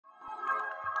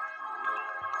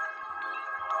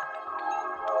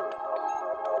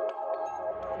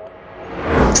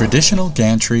Traditional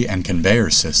gantry and conveyor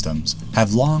systems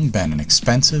have long been an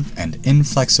expensive and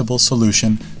inflexible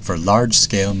solution for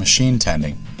large-scale machine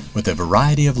tending, with a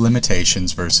variety of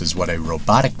limitations versus what a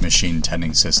robotic machine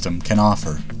tending system can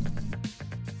offer.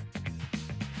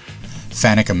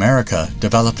 FANUC America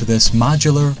developed this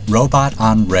modular robot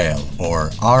on rail, or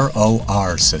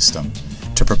RoR system,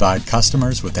 to provide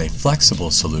customers with a flexible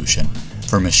solution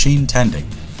for machine tending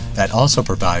that also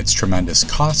provides tremendous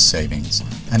cost savings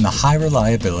and the high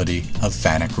reliability of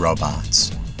FANUC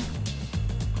robots.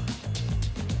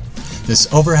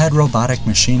 This overhead robotic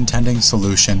machine tending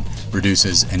solution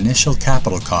reduces initial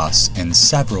capital costs in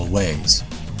several ways.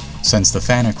 Since the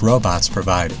FANUC robots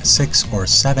provide 6 or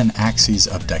 7 axes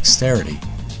of dexterity,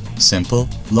 simple,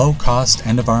 low-cost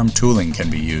end-of-arm tooling can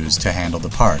be used to handle the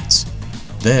parts.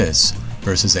 This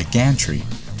versus a gantry,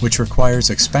 which requires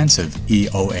expensive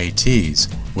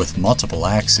EOATs with multiple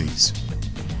axes.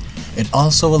 It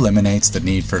also eliminates the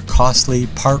need for costly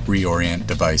part re-orient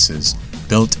devices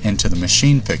built into the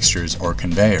machine fixtures or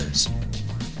conveyors.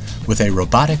 With a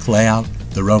robotic layout,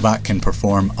 the robot can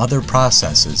perform other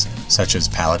processes such as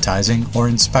palletizing or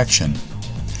inspection.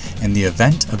 In the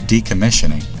event of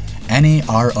decommissioning, any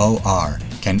RoR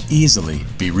can easily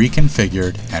be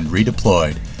reconfigured and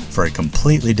redeployed for a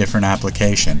completely different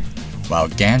application, while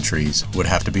gantries would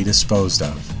have to be disposed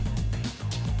of.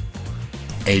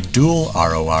 A dual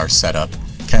RoR setup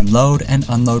can load and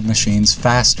unload machines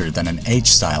faster than an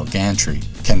H-style gantry,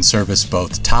 can service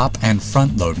both top and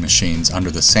front load machines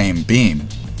under the same beam,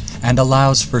 and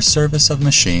allows for service of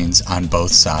machines on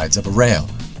both sides of a rail.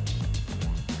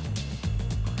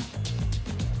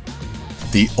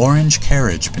 The orange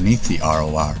carriage beneath the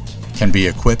RoR can be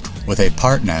equipped with a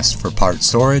part nest for part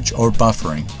storage or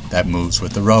buffering that moves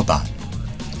with the robot.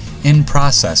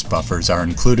 In-process buffers are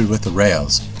included with the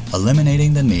rails,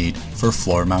 eliminating the need for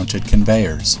floor-mounted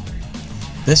conveyors.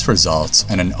 This results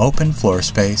in an open floor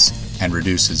space and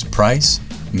reduces price,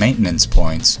 maintenance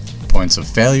points, points of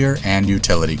failure, and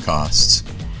utility costs.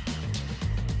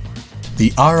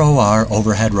 The RoR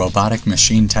overhead robotic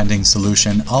machine tending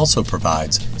solution also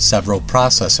provides several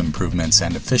process improvements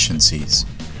and efficiencies.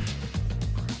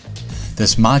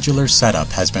 This modular setup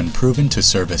has been proven to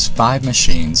service 5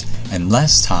 machines in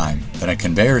less time than a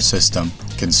conveyor system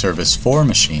can service 4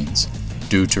 machines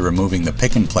due to removing the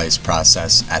pick-and-place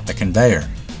process at the conveyor.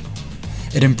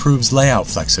 It improves layout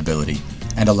flexibility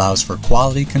and allows for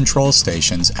quality control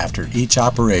stations after each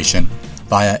operation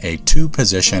via a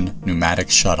 2-position pneumatic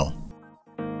shuttle.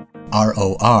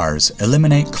 RoRs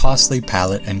eliminate costly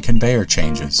pallet and conveyor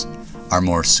changes, are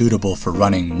more suitable for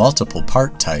running multiple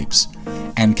part types,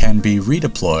 and can be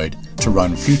redeployed to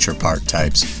run future part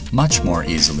types much more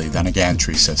easily than a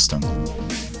gantry system.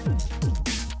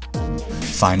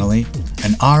 Finally,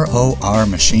 an RoR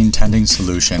machine tending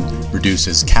solution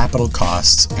reduces capital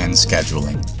costs and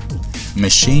scheduling.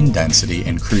 Machine density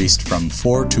increased from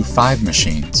 4 to 5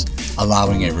 machines,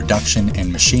 allowing a reduction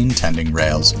in machine tending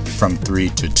rails from 3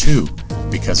 to 2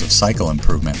 because of cycle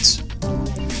improvements.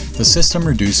 The system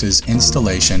reduces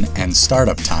installation and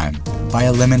startup time by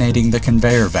eliminating the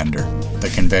conveyor vendor,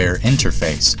 the conveyor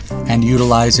interface, and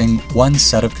utilizing one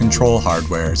set of control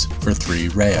hardwares for 3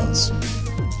 rails.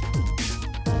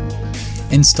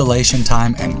 Installation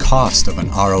time and cost of an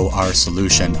RoR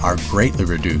solution are greatly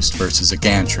reduced versus a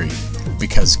gantry,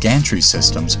 because gantry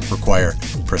systems require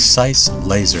precise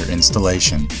laser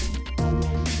installation.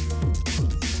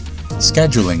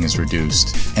 Scheduling is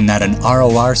reduced in that an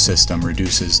RoR system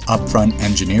reduces upfront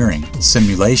engineering,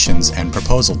 simulations, and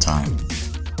proposal time.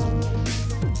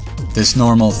 This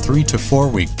normal 3 to 4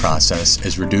 week process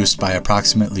is reduced by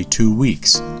approximately 2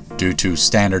 weeks due to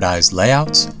standardized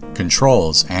layouts,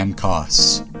 controls, and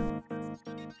costs.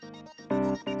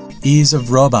 Ease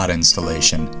of robot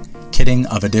installation, kitting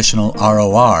of additional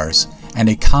RoRs, and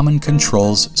a common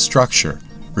controls structure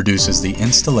reduces the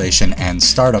installation and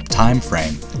startup time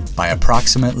frame by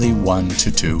approximately 1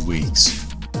 to 2 weeks.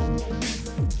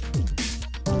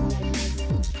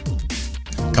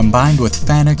 Combined with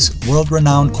FANUC's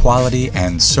world-renowned quality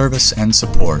and service and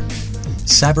support,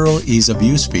 several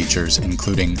ease-of-use features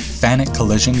including FANUC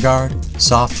collision guard,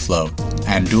 soft flow,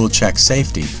 and dual-check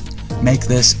safety make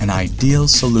this an ideal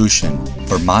solution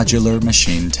for modular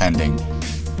machine tending.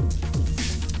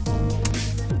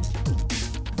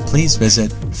 Please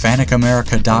visit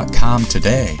FANUCamerica.com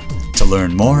today to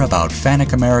learn more about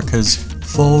FANUC America's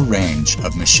full range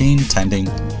of machine tending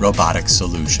robotic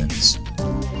solutions.